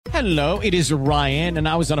Hello, it is Ryan, and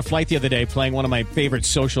I was on a flight the other day playing one of my favorite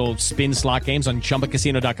social spin slot games on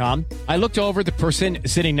ChumbaCasino.com. I looked over at the person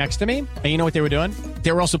sitting next to me, and you know what they were doing?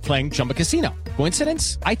 They were also playing Chumba Casino.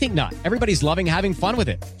 Coincidence? I think not. Everybody's loving having fun with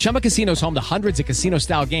it. Chumba Casino is home to hundreds of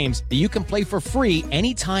casino-style games that you can play for free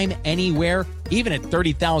anytime, anywhere, even at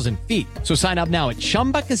 30,000 feet. So sign up now at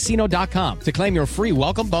ChumbaCasino.com to claim your free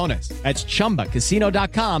welcome bonus. That's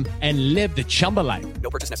ChumbaCasino.com and live the Chumba life. No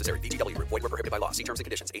purchase necessary. VGW. Void where prohibited by law. See terms and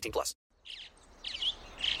conditions. 18+.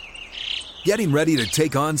 Getting ready to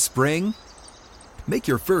take on spring? Make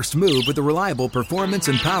your first move with the reliable performance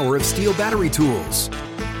and power of Steel battery tools.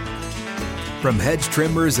 From hedge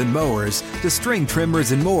trimmers and mowers to string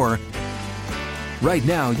trimmers and more, right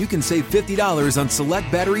now you can save $50 on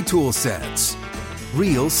select battery tool sets.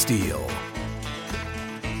 Real Steel.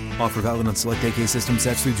 Offer valid on select AK system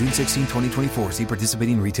sets through June 16, 2024. See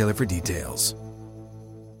participating retailer for details.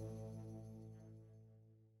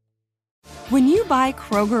 When you buy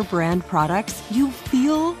Kroger brand products, you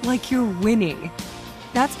feel like you're winning.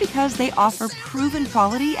 That's because they offer proven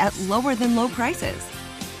quality at lower than low prices.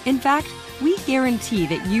 In fact, we guarantee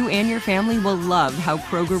that you and your family will love how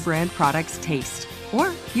Kroger brand products taste,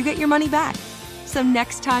 or you get your money back. So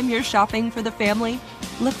next time you're shopping for the family,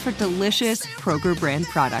 look for delicious Kroger brand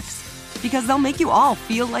products, because they'll make you all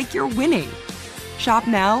feel like you're winning. Shop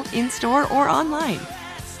now, in-store, or online.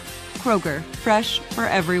 Kroger, fresh for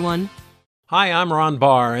everyone. Hi, I'm Ron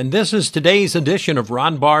Barr, and this is today's edition of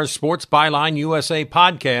Ron Barr's Sports Byline USA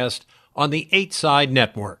podcast on the 8 Side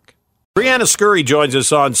Network. Brianna Scurry joins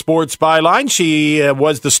us on Sports Byline. She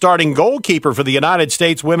was the starting goalkeeper for the United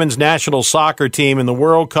States women's national soccer team in the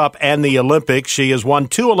World Cup and the Olympics. She has won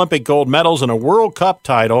 2 Olympic gold medals and a World Cup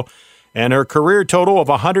title, and her career total of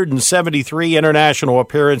 173 international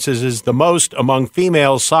appearances is the most among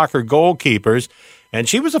female soccer goalkeepers. And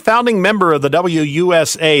she was a founding member of the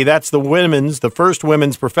WUSA. That's the first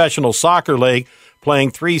women's professional soccer league,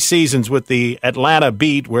 playing 3 seasons with the Atlanta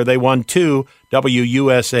Beat, where they won 2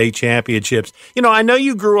 WUSA championships. You know, I know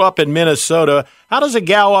you grew up in Minnesota. How does a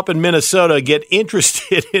gal up in Minnesota get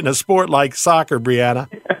interested in a sport like soccer, Brianna?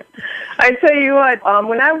 I tell you what,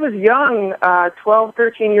 when I was young, 12,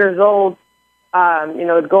 13 years old,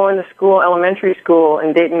 going to school, elementary school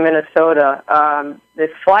in Dayton, Minnesota, the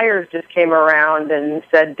flyers just came around and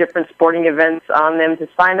said different sporting events on them to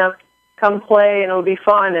sign up, come play, and it'll be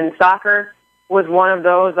fun. And soccer was one of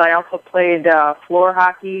those. I also played floor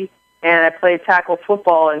hockey, and I played tackle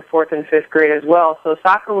football in 4th and 5th grade as well. So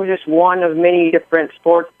soccer was just one of many different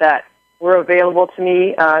sports that were available to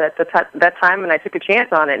me at that time, and I took a chance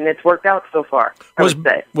on it, and it's worked out so far, I would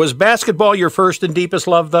say. Was basketball your first and deepest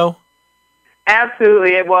love, though?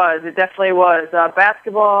 Absolutely, it was. It definitely was.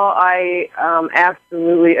 Basketball, I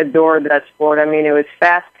absolutely adored that sport. I mean, it was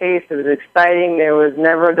fast-paced. It was exciting. There was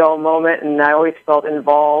never a dull moment, and I always felt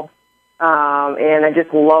involved. And I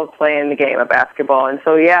just loved playing the game of basketball. And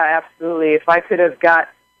so, yeah, absolutely. If I could have got,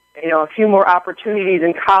 a few more opportunities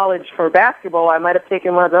in college for basketball, I might have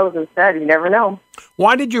taken one of those instead. You never know.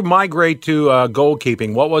 Why did you migrate to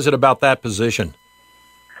goalkeeping? What was it about that position?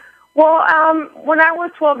 Well, when I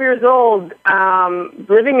was 12 years old,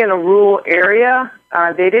 living in a rural area,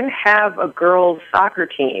 they didn't have a girls' soccer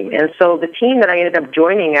team. And so the team that I ended up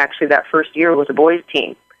joining, actually, that first year was a boys'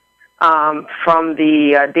 team from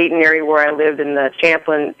the Dayton area where I lived in the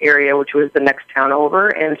Champlin area, which was the next town over.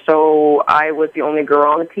 And so I was the only girl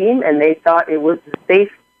on the team, and they thought it was the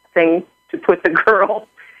safe thing to put the girl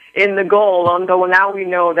in the goal, although now we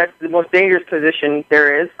know that's the most dangerous position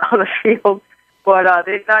there is on the field. But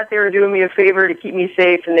they thought they were doing me a favor to keep me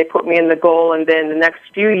safe, and they put me in the goal. And then the next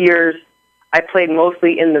few years, I played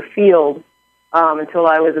mostly in the field until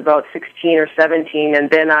I was about 16 or 17, and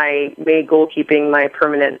then I made goalkeeping my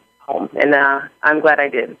permanent home, and I'm glad I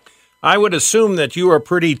did. I would assume that you are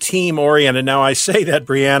pretty team-oriented. Now, I say that,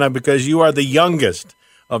 Brianna, because you are the youngest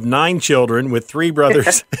of 9 children with 3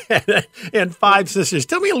 brothers and 5 sisters.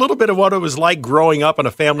 Tell me a little bit of what it was like growing up in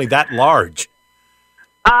a family that large.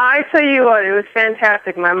 I tell you what, it was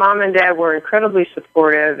fantastic. My mom and dad were incredibly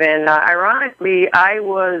supportive, and ironically, I'm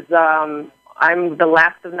the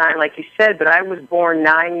last of 9, like you said, but I was born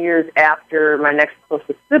 9 years after my next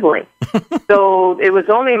closest sibling. So it was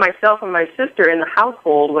only myself and my sister in the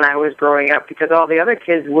household when I was growing up, because all the other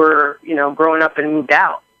kids were, growing up and moved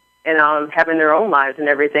out and having their own lives and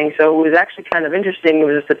everything. So it was actually kind of interesting. It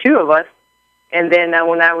was just the 2 of us. And then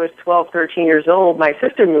when I was 12, 13 years old, my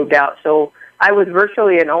sister moved out. So I was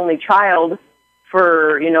virtually an only child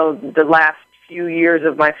for, the last few years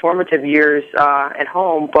of my formative years at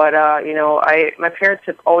home. But, my parents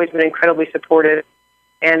have always been incredibly supportive.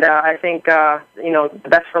 And I think, the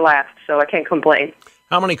best for last, so I can't complain.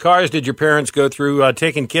 How many cars did your parents go through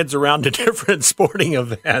taking kids around to different sporting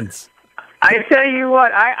events? I tell you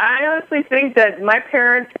what, I honestly think that my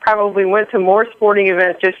parents probably went to more sporting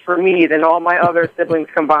events just for me than all my other siblings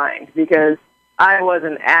combined, because I was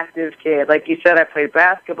an active kid. Like you said, I played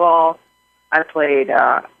basketball, I played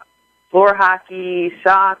floor hockey,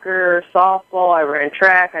 soccer, softball, I ran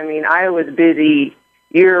track. I mean, I was busy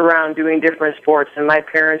year-round doing different sports, and my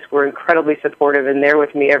parents were incredibly supportive and there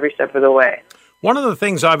with me every step of the way. One of the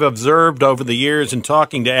things I've observed over the years in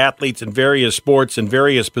talking to athletes in various sports and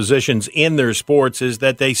various positions in their sports is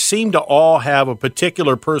that they seem to all have a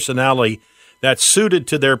particular personality that's suited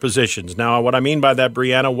to their positions. Now, what I mean by that,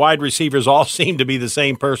 Brianna, wide receivers all seem to be the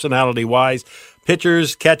same personality-wise,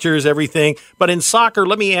 pitchers, catchers, everything. But in soccer,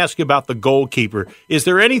 let me ask you about the goalkeeper. Is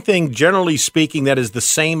there anything, generally speaking, that is the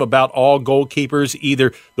same about all goalkeepers,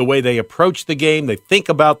 either the way they approach the game, they think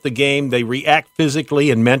about the game, they react physically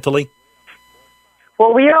and mentally?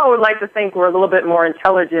 Well, we all would like to think we're a little bit more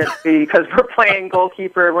intelligent because we're playing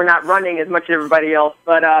goalkeeper. We're not running as much as everybody else.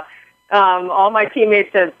 But all my teammates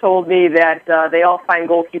have told me that they all find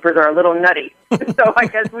goalkeepers are a little nutty. So I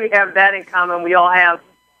guess we have that in common. We all have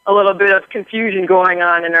a little bit of confusion going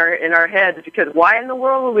on in our heads, because why in the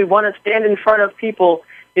world would we want to stand in front of people,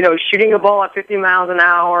 shooting a ball at 50 miles an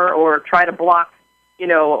hour or try to block,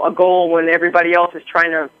 a goal when everybody else is trying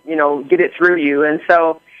to, get it through you? And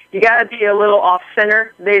so you got to be a little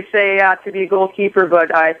off-center, they say, to be a goalkeeper,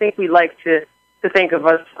 but I think we like to think of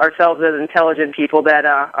ourselves as intelligent people that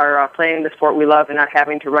are playing the sport we love and not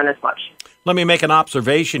having to run as much. Let me make an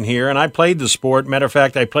observation here, and I played the sport. Matter of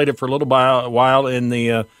fact, I played it for a little while in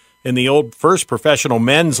the old first professional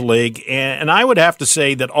men's league, and I would have to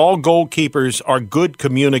say that all goalkeepers are good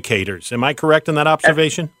communicators. Am I correct in that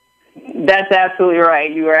observation? That's absolutely right.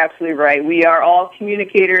 You are absolutely right. We are all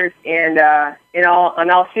communicators, and in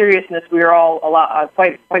all seriousness, we are all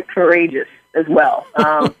quite courageous as well.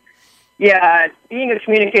 Yeah, being a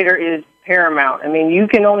communicator is paramount. I mean, you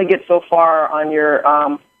can only get so far on your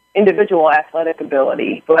individual athletic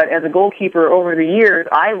ability, but as a goalkeeper over the years,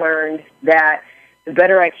 I learned that the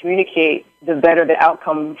better I communicate, the better the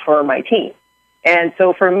outcome for my team. And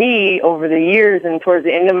so for me, over the years and towards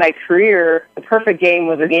the end of my career, the perfect game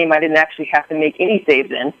was a game I didn't actually have to make any saves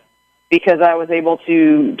in, because I was able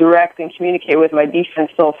to direct and communicate with my defense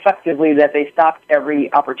so effectively that they stopped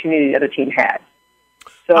every opportunity that the team had.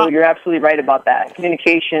 So you're absolutely right about that.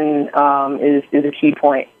 Communication is a key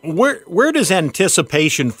point. Where does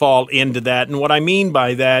anticipation fall into that? And what I mean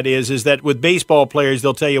by that is that with baseball players,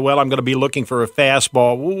 they'll tell you, well, I'm going to be looking for a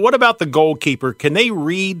fastball. What about the goalkeeper? Can they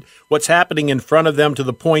read what's happening in front of them to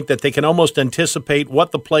the point that they can almost anticipate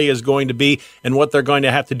what the play is going to be and what they're going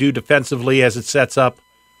to have to do defensively as it sets up?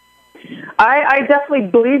 I definitely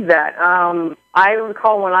believe that. I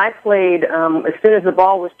recall when I played, as soon as the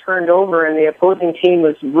ball was turned over and the opposing team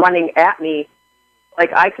was running at me,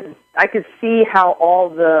 like I could see how all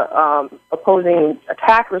the opposing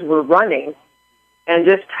attackers were running, and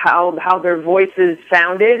just how their voices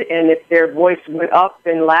sounded, and if their voice went up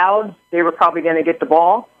and loud, they were probably going to get the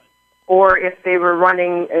ball. Or if they were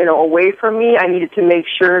running, away from me, I needed to make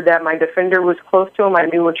sure that my defender was close to them. I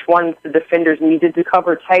knew which ones the defenders needed to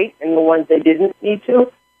cover tight and the ones they didn't need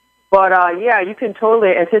to. But yeah, you can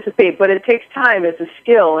totally anticipate, but it takes time. It's a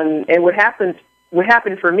skill, and what happened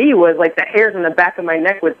for me was like the hairs on the back of my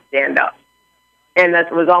neck would stand up, and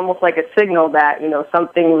that was almost like a signal that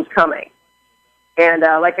something was coming. And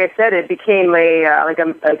like I said, it became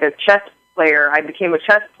a chess player. I became a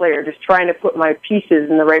chess player, just trying to put my pieces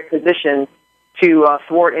in the right position to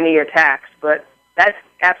thwart any attacks. But that's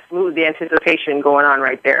absolutely the anticipation going on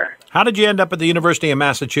right there. How did you end up at the University of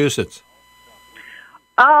Massachusetts?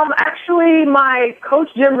 Actually, my coach,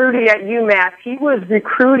 Jim Rudy at UMass, he was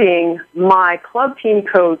recruiting my club team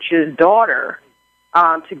coach's daughter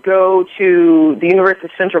to go to the University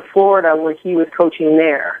of Central Florida, where he was coaching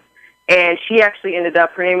there. And she actually ended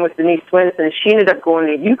up, her name was Denise Swinson, she ended up going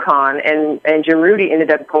to UConn, and Jim Rudy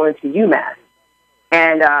ended up going to UMass.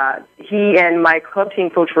 And he and my club team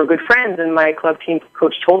coach were good friends, and my club team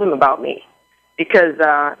coach told him about me. Because,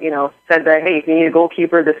 said that, hey, if you need a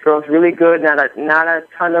goalkeeper, this girl's really good. Not a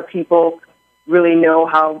ton of people really know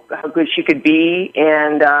how good she could be.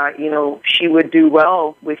 And, she would do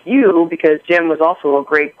well with you, because Jim was also a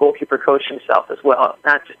great goalkeeper coach himself as well,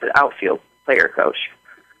 not just an outfield player coach.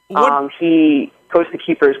 He coached the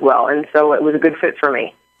keeper as well, and so it was a good fit for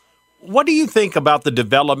me. What do you think about the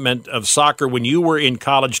development of soccer when you were in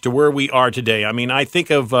college to where we are today? I mean, I think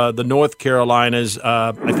of the North Carolinas.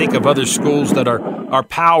 I think of other schools that are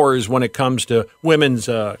powers when it comes to women's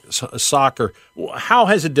soccer. How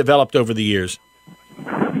has it developed over the years?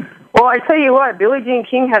 Well, Well, I tell you what, Billie Jean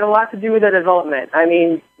King had a lot to do with the development. I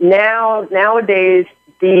mean, nowadays,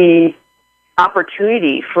 the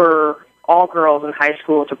opportunity for all girls in high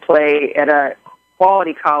school to play at a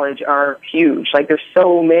quality college are huge. Like, there's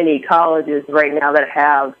so many colleges right now that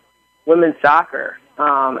have women's soccer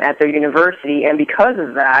at their university, and because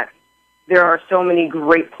of that, there are so many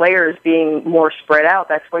great players being more spread out.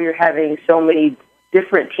 That's why you're having so many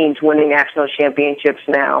different teams winning national championships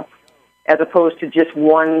now, as opposed to just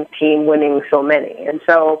one team winning so many. And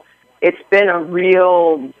so it's been a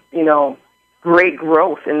real, great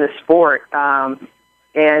growth in the sport.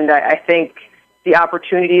 And I think the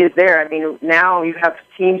opportunity is there. I mean, now you have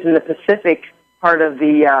teams in the Pacific part of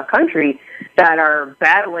the country that are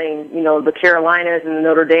battling, the Carolinas and the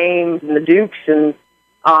Notre Dames and the Dukes and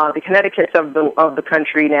the Connecticuts of the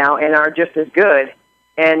country now, and are just as good.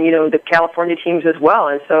 And, the California teams as well.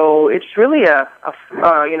 And so it's really a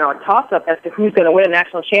toss-up as to who's going to win a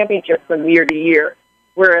national championship from year to year.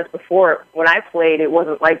 Whereas before, when I played, it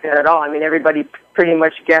wasn't like that at all. I mean, everybody pretty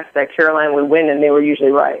much guessed that Carolina would win, and they were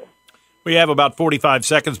usually right. We have about 45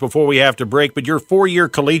 seconds before we have to break, but your 4-year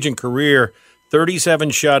collegiate career, 37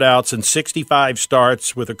 shutouts and 65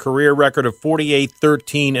 starts with a career record of 48,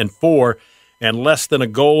 13, and 4, and less than a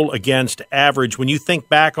goal against average. When you think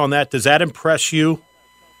back on that, does that impress you?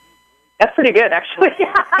 That's pretty good, actually.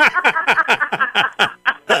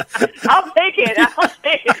 I'll take it.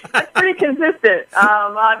 That's pretty consistent.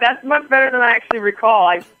 That's much better than I actually recall.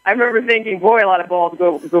 I remember thinking, boy, a lot of balls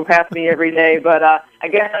go past me every day, but I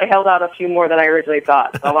guess I held out a few more than I originally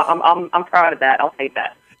thought. So I'm proud of that. I'll take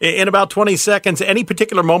that. In about 20 seconds, any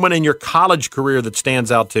particular moment in your college career that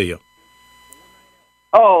stands out to you?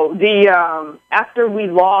 Oh, after we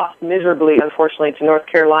lost miserably, unfortunately, to North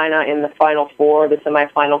Carolina in the Final Four, the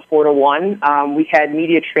semifinal 4-1, we had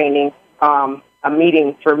media training, a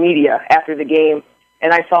meeting for media after the game,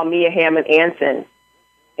 and I saw Mia Hammond-Anson.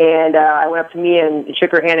 And I went up to Mia and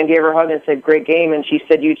shook her hand and gave her a hug and said, "Great game." And she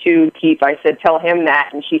said, "You too, Keith." I said, "Tell him that."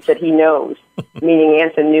 And she said, "He knows," meaning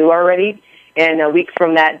Anson knew already. And a week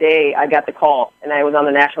from that day, I got the call, and I was on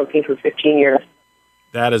the national team for 15 years.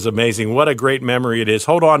 That is amazing. What a great memory it is.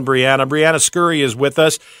 Hold on, Brianna. Brianna Scurry is with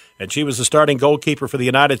us, and she was the starting goalkeeper for the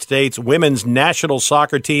United States women's national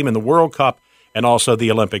soccer team in the World Cup and also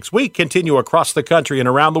the Olympics. We continue across the country and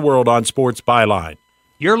around the world on Sports Byline.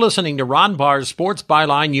 You're listening to Ron Barr's Sports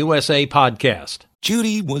Byline USA podcast.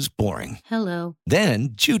 Judy was boring. Hello. Then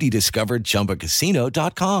Judy discovered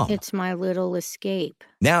ChumbaCasino.com. It's my little escape.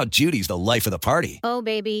 Now Judy's the life of the party. Oh,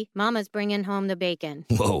 baby, mama's bringing home the bacon.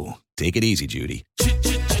 Whoa, take it easy, Judy.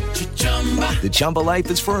 The Chumba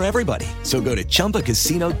life is for everybody. So go to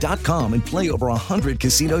ChumbaCasino.com and play over 100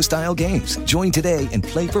 casino-style games. Join today and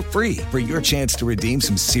play for free for your chance to redeem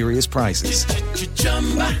some serious prizes.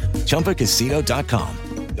 ChumbaCasino.com.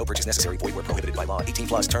 No purchase necessary. Void where prohibited by law.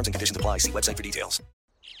 18+ terms and conditions apply. See website for details.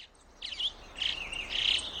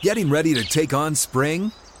 Getting ready to take on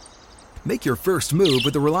spring? Make your first move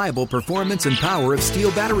with the reliable performance and power of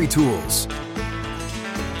Steel battery tools.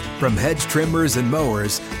 From hedge trimmers and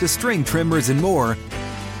mowers to string trimmers and more,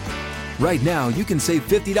 right now you can save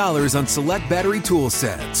 $50 on select battery tool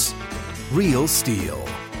sets. Real Steel.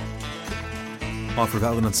 Offer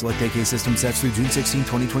valid on select AK system sets through June 16,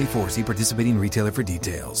 2024. See participating retailer for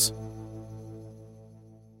details.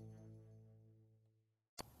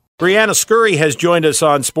 Brianna Scurry has joined us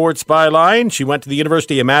on Sports Byline. She went to the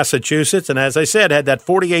University of Massachusetts and, as I said, had that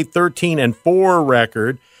 48, 13, and 4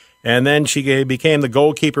 record. And then she became the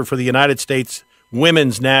goalkeeper for the United States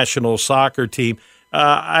women's national soccer team.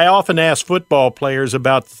 I often ask football players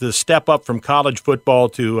about the step up from college football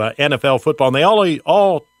to NFL football, and they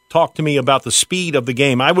all talk to me about the speed of the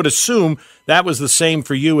game. I would assume that was the same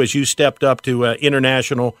for you as you stepped up to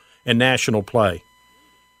international and national play.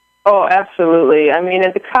 Oh, absolutely. I mean,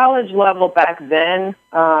 at the college level back then,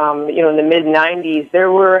 in the mid-'90s,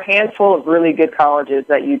 there were a handful of really good colleges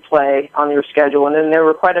that you'd play on your schedule, and then there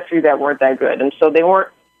were quite a few that weren't that good. And so they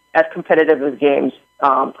weren't as competitive as games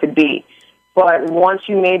could be. But once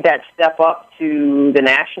you made that step up to the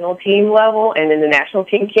national team level and in the national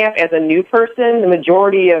team camp as a new person, the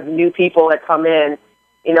majority of new people that come in,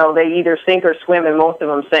 they either sink or swim, and most of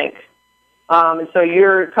them sink. And so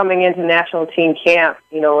you're coming into national team camp,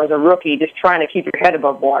 as a rookie, just trying to keep your head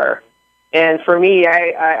above water. And for me,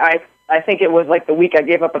 I think it was like the week I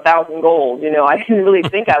gave up 1,000 goals. I didn't really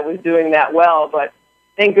think I was doing that well, but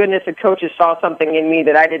thank goodness the coaches saw something in me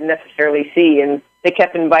that I didn't necessarily see, and they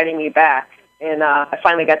kept inviting me back. And I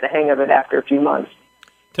finally got the hang of it after a few months.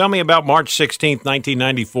 Tell me about March 16th,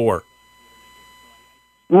 1994.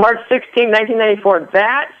 March 16, 1994.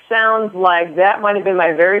 That sounds like that might have been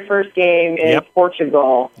my very first game in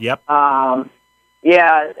Portugal. Yep. That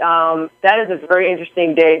is a very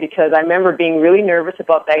interesting day because I remember being really nervous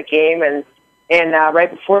about that game, and right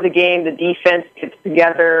before the game, the defense gets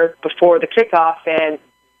together before the kickoff, and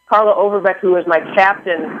Carla Overbeck, who was my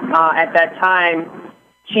captain at that time,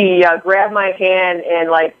 she grabbed my hand and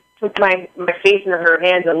took my face into her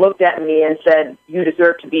hands and looked at me and said, "You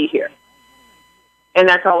deserve to be here." And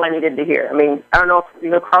that's all I needed to hear. I mean, I don't know if you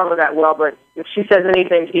know Carla that well, but if she says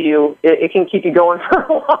anything to you, it can keep you going for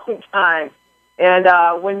a long time. And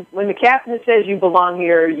when the captain says you belong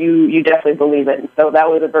here, you definitely believe it. And so that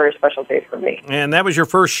was a very special day for me. And that was your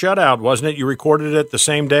first shutout, wasn't it? You recorded it the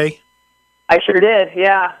same day? I sure did,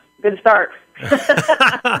 yeah. Good start.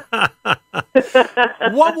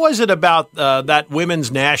 What was it about that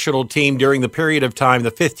women's national team during the period of time,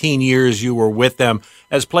 the 15 years you were with them,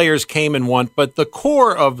 as players came and went, but the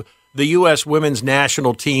core of the U.S. women's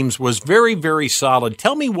national teams was very, very solid.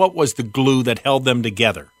 Tell me what was the glue that held them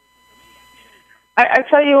together? I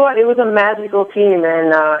tell you what, it was a magical team,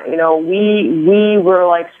 and we were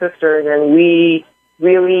like sisters, and we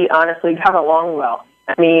really, honestly got along well.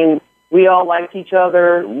 I mean, we all liked each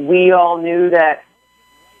other. We all knew that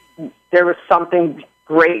there was something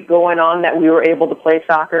great going on, that we were able to play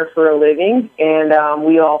soccer for a living, and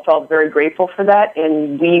we all felt very grateful for that,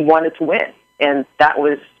 and we wanted to win, and that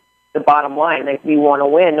was the bottom line. Like, we want to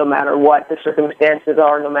win no matter what the circumstances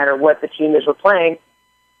are, no matter what the team is we're playing.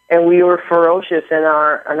 And we were ferocious in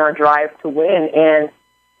our drive to win. And,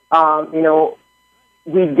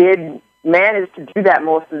 we did manage to do that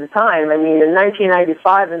most of the time. I mean, in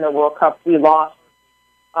 1995 in the World Cup, we lost,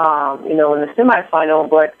 in the semifinal.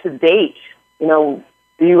 But to date, the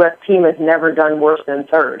U.S. team has never done worse than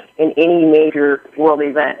third in any major world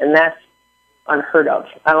event. And that's unheard of.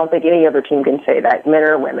 I don't think any other team can say that, men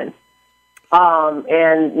or women.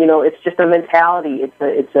 It's just a mentality.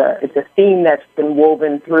 It's a theme that's been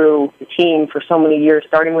woven through the team for so many years,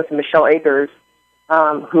 starting with Michelle Akers,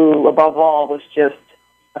 who above all was just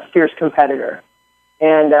a fierce competitor.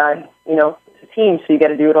 And, it's a team, so you got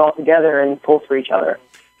to do it all together and pull for each other.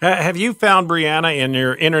 Have you found, Brianna, in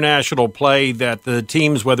your international play that the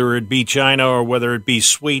teams, whether it be China or whether it be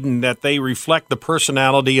Sweden, that they reflect the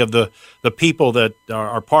personality of the people that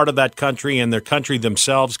are part of that country and their country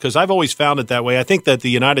themselves? Because I've always found it that way. I think that the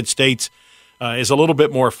United States is a little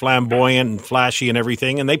bit more flamboyant and flashy and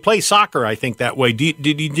everything, and they play soccer, I think, that way.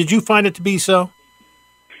 Did you find it to be so?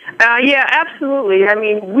 Yeah, absolutely. I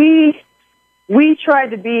mean, we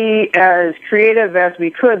tried to be as creative as we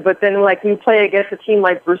could, but then, we play against a team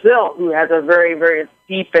like Brazil, who has a very, very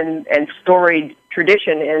deep and storied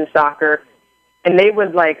tradition in soccer, and they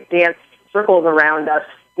would, dance circles around us,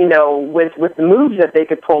 with the moves that they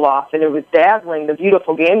could pull off, and it was dazzling, the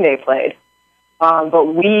beautiful game they played.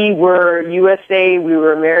 But we were USA, we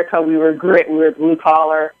were America, we were grit, we were blue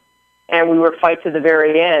collar, and we were fight to the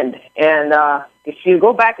very end. And if you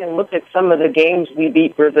go back and look at some of the games we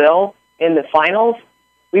beat Brazil in the finals,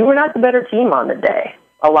 we were not the better team on the day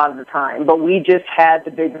a lot of the time, but we just had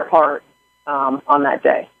the bigger heart on that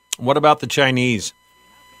day. What about the Chinese?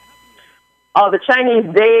 Oh, the Chinese,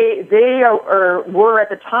 they were at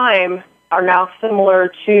the time, are now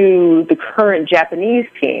similar to the current Japanese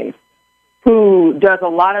team, who does a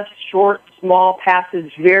lot of short, small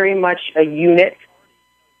passes, very much a unit.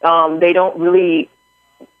 They don't really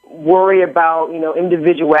worry about,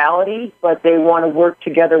 individuality, but they want to work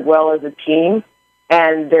together well as a team,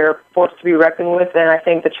 and they're forced to be reckoned with, and I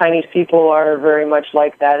think the Chinese people are very much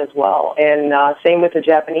like that as well. And same with the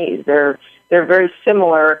Japanese. They're very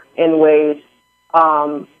similar in ways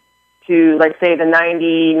to, say, the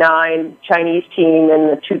 99 Chinese team and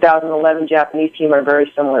the 2011 Japanese team are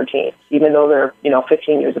very similar teams, even though they're,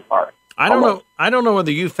 15 years apart. I don't know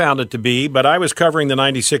whether you found it to be, but I was covering the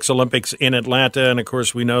 96 Olympics in Atlanta, and of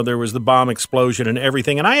course we know there was the bomb explosion and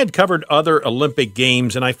everything, and I had covered other Olympic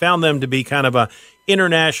games, and I found them to be kind of a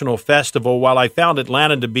international festival, while I found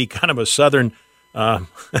Atlanta to be kind of a southern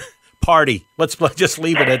party. Let's just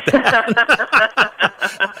leave it at that.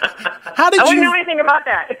 How did I wouldn't know anything about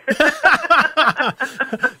that.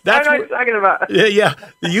 That's I don't know what you're talking about. Yeah.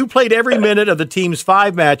 You played every minute of the team's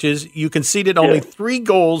 5 matches. You conceded only 3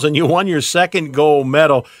 goals, and you won your second gold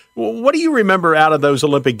medal. What do you remember out of those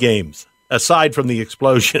Olympic Games, aside from the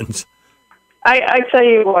explosions? I tell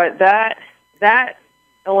you what, that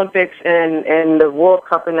Olympics and the World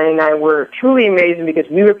Cup in '99 were truly amazing because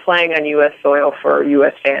we were playing on U.S. soil for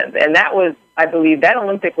U.S. fans. And that was, I believe, that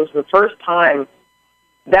Olympic was the first time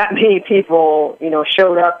that many people,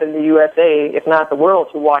 showed up in the USA, if not the world,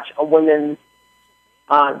 to watch a women's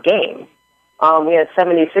game. We had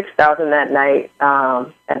 76,000 that night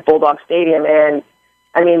at Bulldog Stadium. And,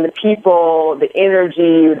 I mean, the people, the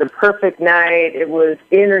energy, the perfect night. It was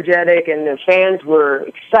energetic, and the fans were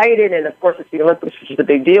excited. And, of course, it's the Olympics, which is a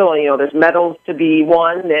big deal. And, there's medals to be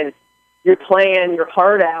won, and you're playing your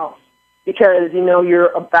heart out because,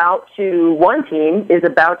 one team is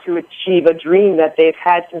about to achieve a dream that they've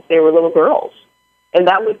had since they were little girls. And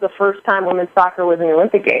that was the first time women's soccer was in the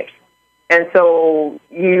Olympic Games. And so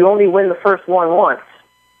you only win the first one once.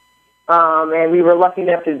 And we were lucky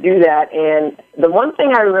enough to do that. And the one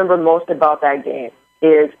thing I remember most about that game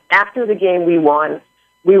is after the game we won,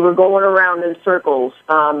 we were going around in circles,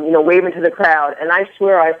 waving to the crowd. And I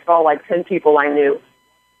swear I saw like 10 people I knew.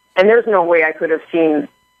 And there's no way I could have seen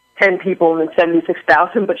 10 people in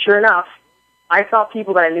 76,000. But sure enough, I saw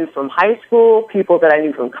people that I knew from high school, people that I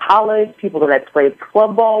knew from college, people that I played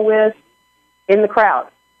club ball with in the crowd.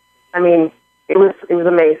 I mean, it was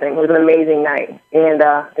amazing. It was an amazing night, and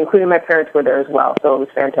including my parents were there as well, so it was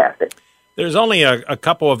fantastic. There's only a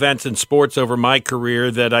couple events in sports over my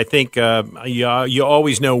career that I think you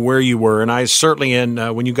always know where you were, and I certainly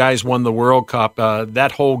when you guys won the World Cup,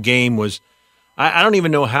 that whole game was, I don't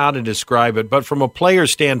even know how to describe it, but from a player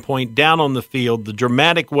standpoint, down on the field, the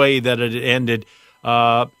dramatic way that it ended,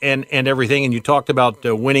 and everything, and you talked about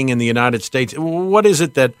winning in the United States. What is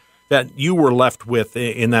it that you were left with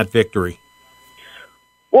in that victory?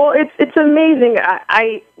 Well, it's amazing.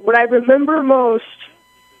 What I remember most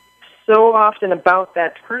so often about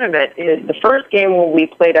that tournament is the first game when we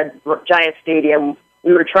played at Giant Stadium.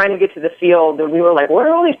 We were trying to get to the field, and we were like, "Where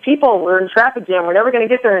are all these people? We're in traffic jam. We're never going to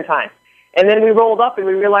get there in time." And then we rolled up, and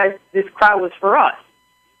we realized this crowd was for us.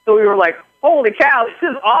 So we were like, "Holy cow, this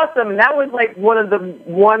is awesome!" And that was like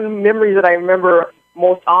one memories that I remember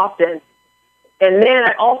most often. And then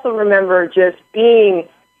I also remember just being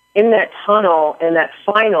in that tunnel in that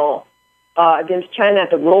final against China at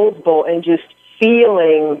the Rose Bowl and just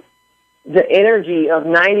feeling the energy of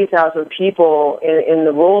 90,000 people in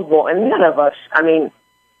the Rose Bowl. And none of us, I mean,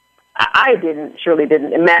 I surely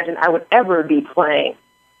didn't imagine I would ever be playing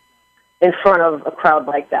in front of a crowd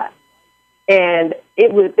like that. And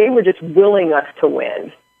they were just willing us to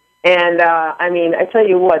win. And, I mean, I tell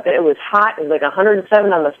you what, it was hot. It was like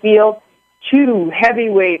 107 on the field. Two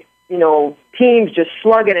heavyweight, teams just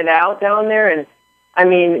slugging it out down there. And, I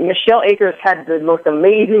mean, Michelle Akers had the most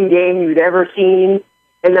amazing game you'd ever seen.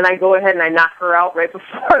 And then I go ahead and I knock her out right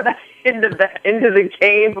before the end of the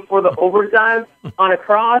game, before the overtime on a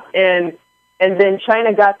cross. And then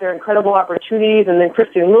China got their incredible opportunities. And then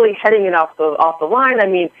Kristen Lilly heading it off the line. I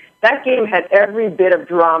mean, that game had every bit of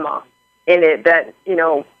drama in it that,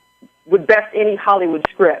 would best any Hollywood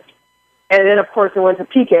script. And then, of course, it went to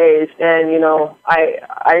PKs, and,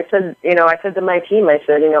 I said to my team, I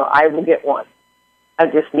said, I will get one. I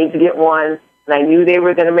just need to get one. And I knew they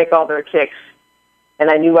were going to make all their kicks, and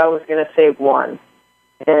I knew I was going to save one.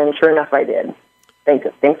 And sure enough, I did,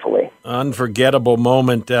 thankfully. Unforgettable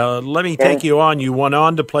moment. Let me take you on. You went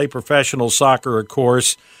on to play professional soccer, of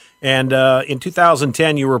course, and in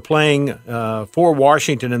 2010, you were playing for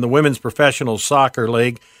Washington in the Women's Professional Soccer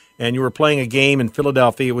League, and you were playing a game in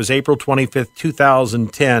Philadelphia. It was April 25th,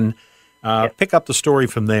 2010. Pick up the story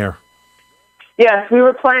from there. Yes, we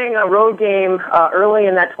were playing a road game early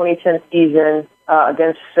in that 2010 season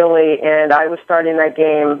against Philly, and I was starting that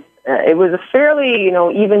game. It was a fairly,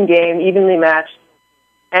 even game, evenly matched.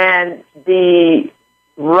 And the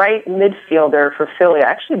right midfielder for Philly, I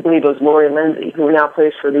actually believe it was Lori Lindsay, who now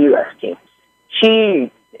plays for the U.S. team.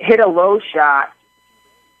 She hit a low shot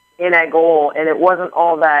in that goal, and it wasn't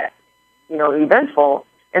all that, eventful.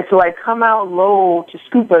 And so I come out low to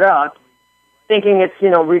scoop it up, thinking it's,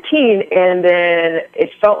 routine, and then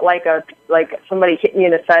it felt like somebody hit me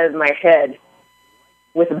in the side of my head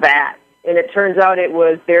with a bat. And it turns out it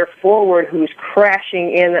was their forward who's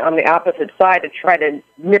crashing in on the opposite side to try to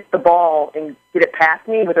nip the ball and get it past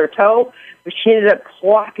me with her toe. But she ended up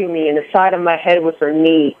clocking me in the side of my head with her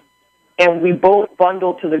knee. And we both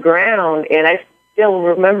bundled to the ground, and I still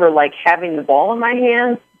remember, having the ball in my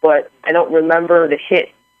hands, but I don't remember the hit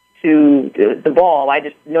to the ball. I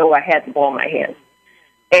just know I had the ball in my hands.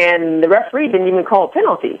 And the referee didn't even call a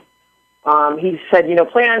penalty. He said,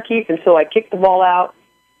 play on, Keith, and so I kicked the ball out.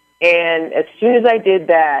 And as soon as I did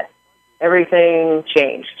that, everything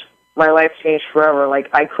changed. My life changed forever.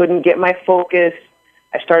 I couldn't get my focus.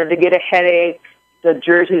 I started to get a headache. The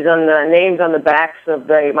jerseys on the names on the backs of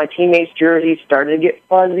my teammates' jerseys started to get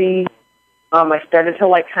fuzzy. I started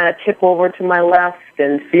to kind of tip over to my left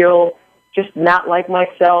and feel just not like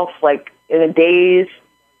myself, in a daze.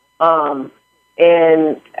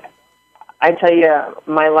 And I tell you,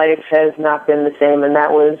 my life has not been the same, and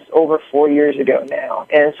that was over 4 years ago now.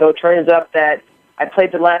 And so it turns up that I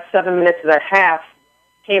played the last 7 minutes of that half,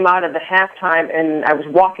 came out of the halftime, and I was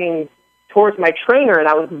walking towards my trainer, and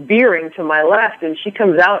I was veering to my left, and she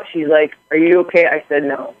comes out. She's like, "Are you okay?" I said,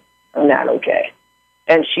 "No, I'm not okay."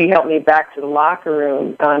 And she helped me back to the locker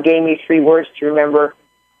room, gave me 3 words to remember.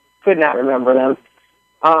 Could not remember them.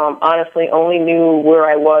 Honestly, only knew where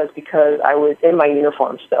I was because I was in my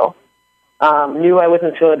uniform still. Knew I was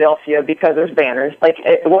in Philadelphia because there's banners. Like,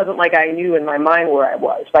 it wasn't like I knew in my mind where I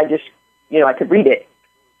was. I just, I could read it.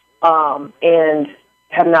 And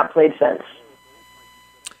have not played since.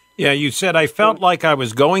 Yeah, you said, I felt like I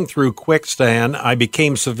was going through quicksand. I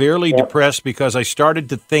became severely depressed because I started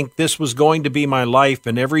to think this was going to be my life,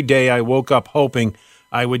 and every day I woke up hoping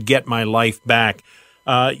I would get my life back.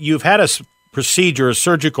 You've had a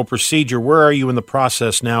surgical procedure. Where are you in the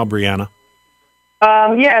process now, Brianna?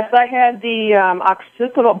 Yes, I had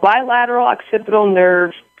the bilateral occipital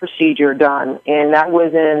nerve procedure done, and that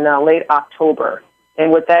was in late October. And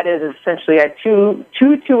what that is essentially I had two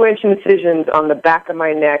 2-inch incisions on the back of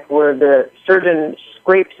my neck where the surgeon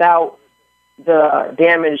scrapes out the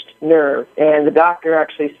damaged nerve. And the doctor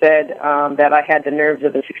actually said that I had the nerves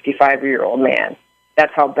of a 65-year-old man.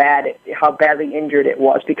 That's how badly injured it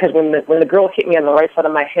was. Because when the girl hit me on the right side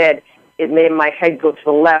of my head, it made my head go to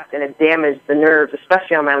the left, and it damaged the nerves,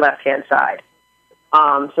 especially on my left-hand side.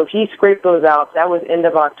 So he scraped those out. That was end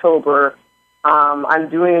of October. I'm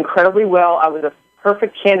doing incredibly well. I was a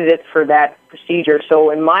perfect candidate for that procedure.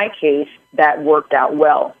 So in my case, that worked out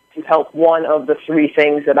well to help one of the 3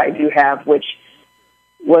 things that I do have, which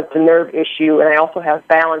was the nerve issue. And I also have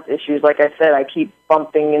balance issues. Like I said, I keep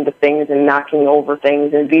bumping into things and knocking over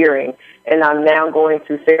things and veering. And I'm now going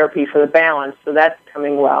through therapy for the balance, so that's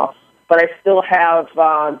coming well. But I still have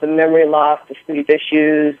the memory loss, the sleep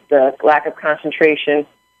issues, the lack of concentration.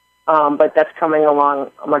 But that's coming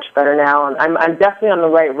along much better now. And I'm definitely on the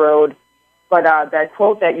right road. But that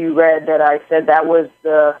quote that you read that I said, that was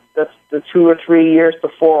the 2 or 3 years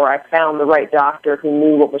before I found the right doctor who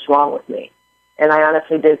knew what was wrong with me. And I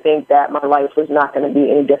honestly did think that my life was not going to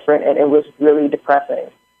be any different, and it was really depressing.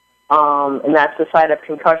 And that's the side of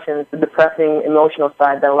concussions, the depressing emotional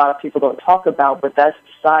side that a lot of people don't talk about, but that's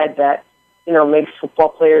the side that, makes football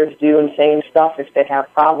players do insane stuff if they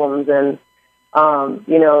have problems. And,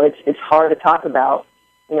 it's hard to talk about.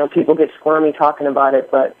 People get squirmy talking about it,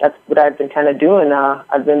 but that's what I've been kind of doing.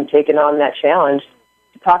 I've been taking on that challenge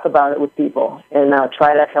to talk about it with people and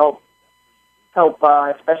try to help,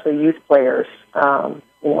 especially youth players,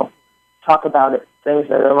 talk about it, things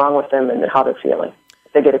that are wrong with them and how they're feeling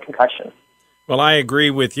if they get a concussion. Well, I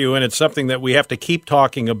agree with you, and it's something that we have to keep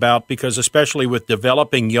talking about because especially with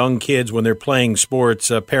developing young kids when they're playing sports,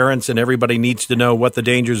 parents and everybody needs to know what the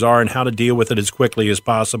dangers are and how to deal with it as quickly as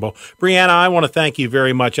possible. Brianna, I want to thank you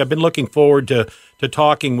very much. I've been looking forward to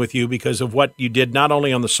talking with you because of what you did not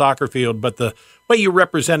only on the soccer field, but the way you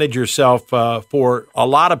represented yourself for a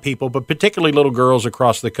lot of people, but particularly little girls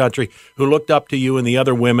across the country who looked up to you and the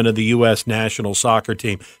other women of the U.S. national soccer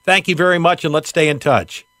team. Thank you very much, and let's stay in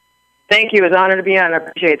touch. Thank you. It's an honor to be on. I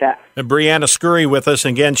appreciate that. And Brianna Scurry with us.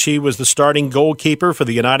 Again, she was the starting goalkeeper for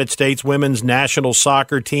the United States women's national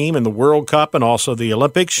soccer team in the World Cup and also the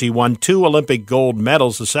Olympics. She won 2 Olympic gold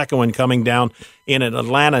medals, the second one coming down in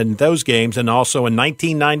Atlanta in those games. And also in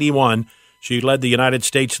 1991, she led the United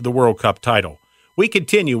States to the World Cup title. We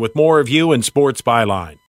continue with more of you in Sports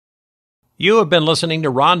Byline. You have been listening to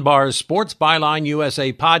Ron Barr's Sports Byline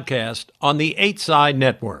USA podcast on the 8 Side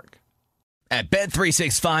Network. At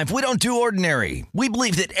Bet365, we don't do ordinary. We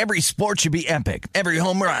believe that every sport should be epic. Every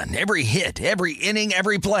home run, every hit, every inning,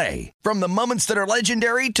 every play. From the moments that are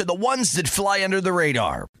legendary to the ones that fly under the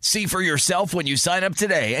radar. See for yourself when you sign up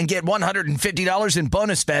today and get $150 in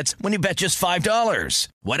bonus bets when you bet just $5.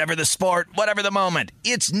 Whatever the sport, whatever the moment,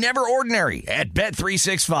 it's never ordinary at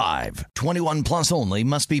Bet365. 21 plus only.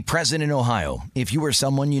 Must be present in Ohio. If you or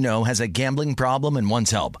someone you know has a gambling problem and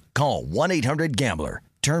wants help, call 1-800-GAMBLER.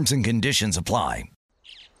 Terms and conditions apply.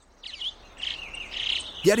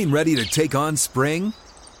 Getting ready to take on spring?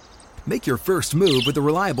 Make your first move with the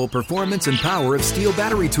reliable performance and power of Steel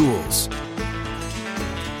battery tools.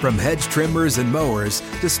 From hedge trimmers and mowers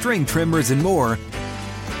to string trimmers and more,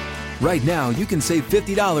 right now you can save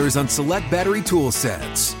 $50 on select battery tool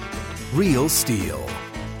sets. Real Steel.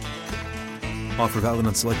 Offer valid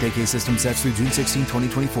on select AK system sets through June 16,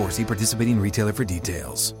 2024. See participating retailer for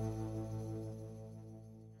details.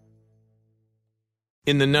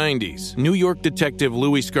 In the 90s, New York detective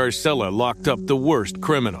Louis Scarcella locked up the worst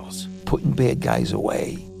criminals. putting bad guys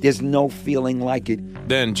away. There's no feeling like it.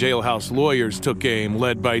 Then Jailhouse Lawyers took aim,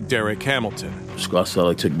 led by Derek Hamilton.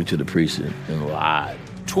 Scarcella took me to the precinct and lied.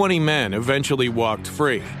 20 men eventually walked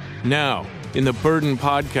free. Now, in the Burden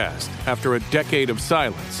podcast, after a decade of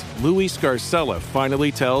silence, Louis Scarcella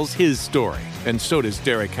finally tells his story, and so does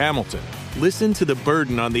Derek Hamilton. Listen to The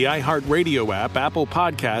Burden on the iHeartRadio app, Apple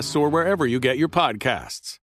Podcasts, or wherever you get your podcasts.